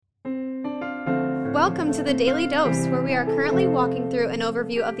Welcome to the Daily Dose, where we are currently walking through an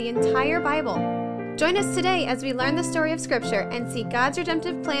overview of the entire Bible. Join us today as we learn the story of Scripture and see God's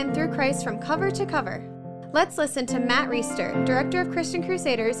redemptive plan through Christ from cover to cover. Let's listen to Matt Reisetter, Director of Christian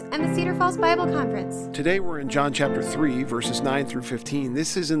Crusaders and the Cedar Falls Bible Conference. Today we're in John chapter 3, verses 9 through 15.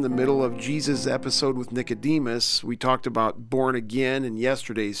 This is in the middle of Jesus' episode with Nicodemus. We talked about born again in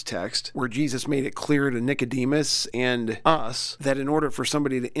yesterday's text, where Jesus made it clear to Nicodemus and us that in order for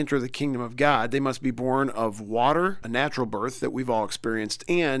somebody to enter the kingdom of God, they must be born of water, a natural birth that we've all experienced,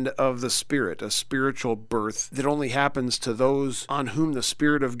 and of the Spirit, a spiritual birth that only happens to those on whom the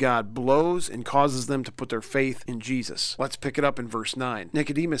Spirit of God blows and causes them to put their faith in Jesus. Let's pick it up in verse 9.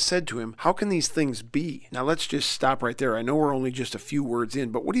 Nicodemus said to him, "How can these things be?" Now let's just stop right there. I know we're only just a few words in,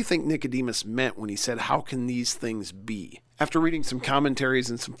 but what do you think Nicodemus meant when he said, "How can these things be?" After reading some commentaries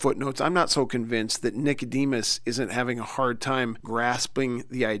and some footnotes, I'm not so convinced that Nicodemus isn't having a hard time grasping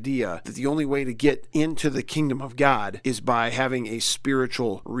the idea that the only way to get into the kingdom of God is by having a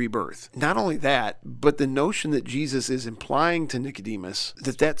spiritual rebirth. Not only that, but the notion that Jesus is implying to Nicodemus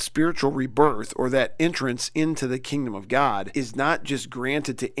that spiritual rebirth or that entrance into the kingdom of God is not just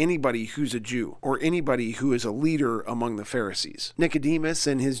granted to anybody who's a Jew or anybody who is a leader among the Pharisees. Nicodemus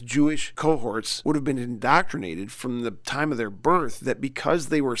and his Jewish cohorts would have been indoctrinated from the time of their birth that because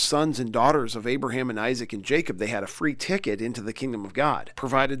they were sons and daughters of Abraham and Isaac and Jacob, they had a free ticket into the kingdom of God,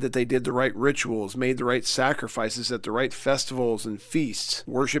 provided that they did the right rituals, made the right sacrifices at the right festivals and feasts,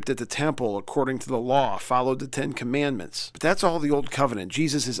 worshipped at the temple according to the law, followed the 10 Commandments. But that's all the old covenant.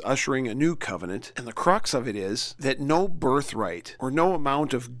 Jesus is ushering a new covenant, and the crux of it is that no birthright or no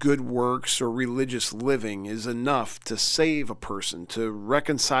amount of good works or religious living is enough to save a person, to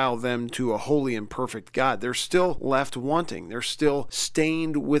reconcile them to a holy and perfect God. They're still left wanting. They're still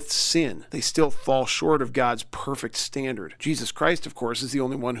stained with sin. They still fall short of God's perfect standard. Jesus Christ, of course, is the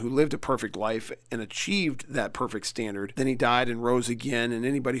only one who lived a perfect life and achieved that perfect standard. Then he died and rose again, and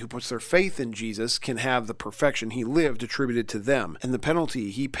anybody who puts their faith in Jesus can have the perfection he lived attributed to them. And the penalty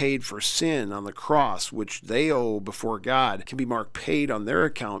he paid for sin on the cross, which they owe before God, can be marked paid on their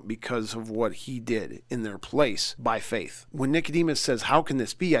account because of what he did in their place by faith. When Nicodemus says, "How can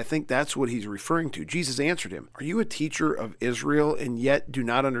this be?" I think that's what he's referring to. Jesus answered him, "Are you a teacher of Israel and yet do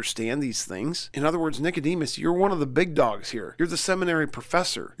not understand these things?" In other words, Nicodemus, you're one of the big dogs here. You're the seminary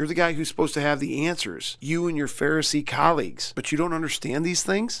professor. You're the guy who's supposed to have the answers. You and your Pharisee colleagues. But you don't understand these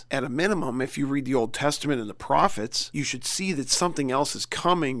things? At a minimum, if you read the Old Testament and the prophets, you should see that something else is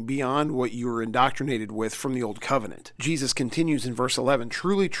coming beyond what you were indoctrinated with from the Old Covenant. Jesus continues in verse 11,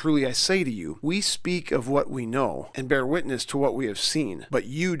 "Truly, truly, I say to you, we speak of what we know and bear witness to what we have seen, but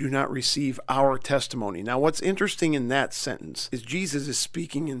you do not receive our testimony." Now, what's interesting in that sentence is Jesus is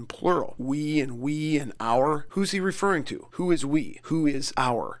speaking in plural. We and our. Who's he referring to? Who is we? Who is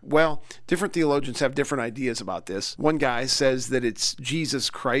our? Well, different theologians have different ideas about this. One guy says that it's Jesus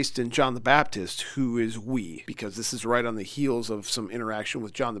Christ and John the Baptist who is we, because this is right on the heels of some interaction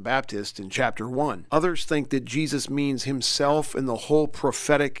with John the Baptist in chapter 1. Others think that Jesus means himself and the whole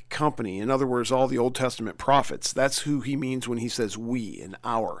prophetic company. In other words, all the Old Testament prophets. That's who he means when he says we and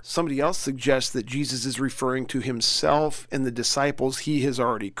our. Somebody else suggests that Jesus is referring to himself and the disciples he has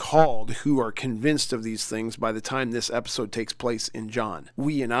already called, who are convinced of these things by the time this episode takes place in John.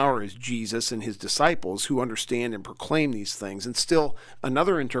 We and our is Jesus and his disciples who understand and proclaim these things. And still,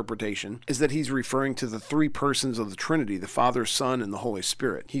 another interpretation is that he's referring to the three persons of the Trinity, the Father, Son, and the Holy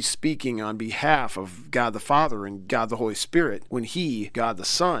Spirit. He's speaking on behalf of God the Father and God the Holy Spirit when he, God the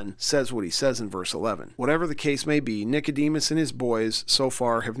Son, says what he says in verse 11. Whatever the case may be, Nicodemus and his boys so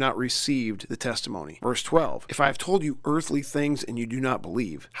far have not received the testimony. Verse 12, "If I have told you earthly things and you do not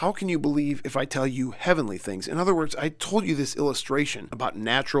believe, how can you believe if I tell you heavenly things?" In other words, I told you this illustration about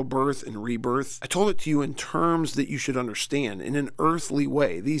natural birth and rebirth. I told it to you in terms that you should understand in an earthly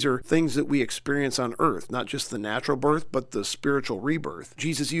way. These are things that we experience on earth, not just the natural birth, but the spiritual rebirth.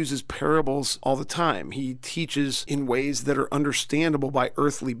 Jesus uses parables all the time. He teaches in ways that are understandable by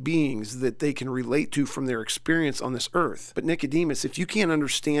earthly beings that they can relate to from their experience on this earth. But Nicodemus, if you can't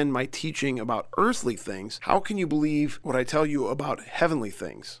understand my teaching about earthly things, how can you believe what I tell you about heavenly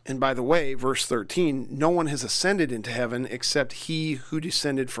things? And by the way, verse 13, "No one has ascended into heaven except he who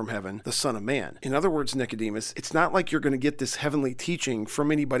descended from heaven, the Son of Man." In other words, Nicodemus, it's not like you're going to get this heavenly teaching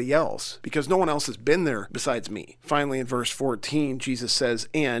from anybody else, because no one else has been there besides me. Finally, in verse 14, Jesus says,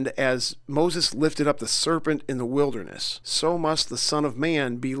 "And as Moses lifted up the serpent in the wilderness, so must the Son of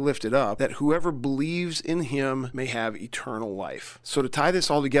Man be lifted up, that whoever believes in him may have eternal life." So to tie this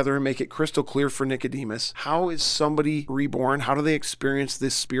all together and make it crystal clear for Nicodemus, how is somebody reborn? How do they experience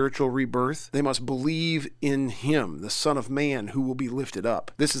this spiritual rebirth? They must believe in him, the Son of Man, who will be lifted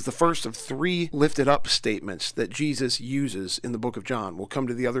up. This is the first of 3 lifted up statements that Jesus uses in the book of John. We'll come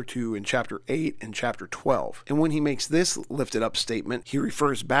to the other 2 in chapter 8 and chapter 12. And when he makes this lifted up statement, he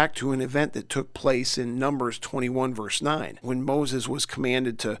refers back to an event that took place in Numbers 21 verse 9, when Moses was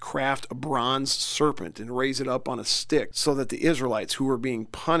commanded to craft a bronze serpent and raise it up on a stick so that the Israelites, who were being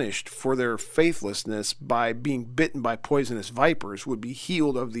punished for their faithlessness by being bitten by poisonous vipers, would be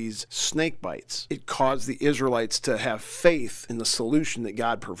healed of these snake bites. It caused the Israelites to have faith in the solution that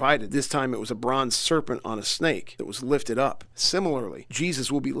God provided. This time it was a bronze serpent on a snake that was lifted up. Similarly,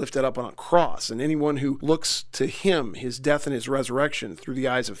 Jesus will be lifted up on a cross, and anyone who looks to him, his death and his resurrection through the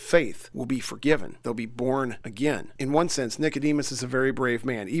eyes of faith, will be forgiven. They'll be born again. In one sense, Nicodemus is a very brave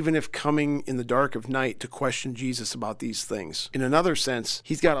man, even if coming in the dark of night to question Jesus about these things. In another sense,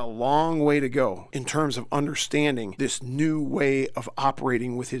 he's got a long way to go in terms of understanding this new way of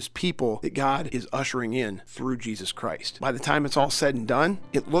operating with his people that God is ushering in through Jesus Christ. By the time it's all said and done,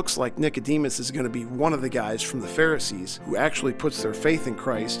 it looks like Nicodemus is going to be one of the guys from the Pharisees who actually puts their faith in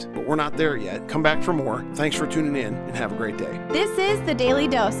Christ, but we're not there yet. Come back for more. Thanks for tuning in, and have a great day. This is The Daily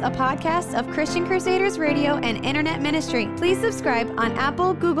Dose, a podcast of Christian Crusaders Radio and Internet Ministry. Please subscribe on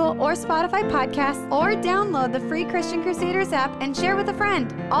Apple, Google, or Spotify podcasts, or download the free Christian Crusaders app and share with a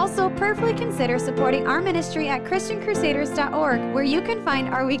friend. Also, prayerfully consider supporting our ministry at ChristianCrusaders.org, where you can find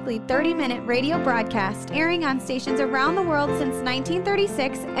our weekly 30-minute radio broadcast airing on stations around the world since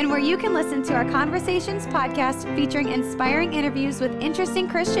 1936, and where you can listen to our Conversations podcast featuring inspiring interviews with interesting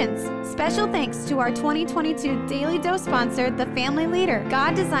Christians. Special thanks to our 2022 Daily Dose sponsor, The Family Leader.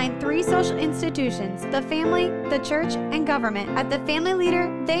 God designed 3 social institutions: the family, the church, and government. At The Family Leader,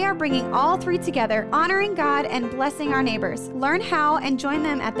 they are bringing all 3 together, honoring God and blessing our neighbors. Learn how and join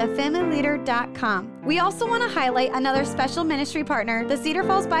them at thefamilyleader.com. We also want to highlight another special ministry partner, the Cedar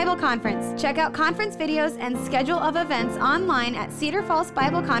Falls Bible Conference. Check out conference videos and schedule of events online at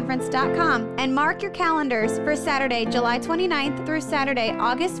cedarfallsbibleconference.com, and mark your calendars for Saturday, July 29th through Saturday,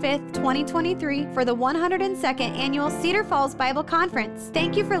 August 5th, 2023 for the 102nd Annual Cedar Falls Bible Conference.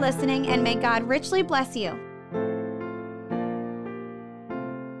 Thank you for listening, and may God richly bless you.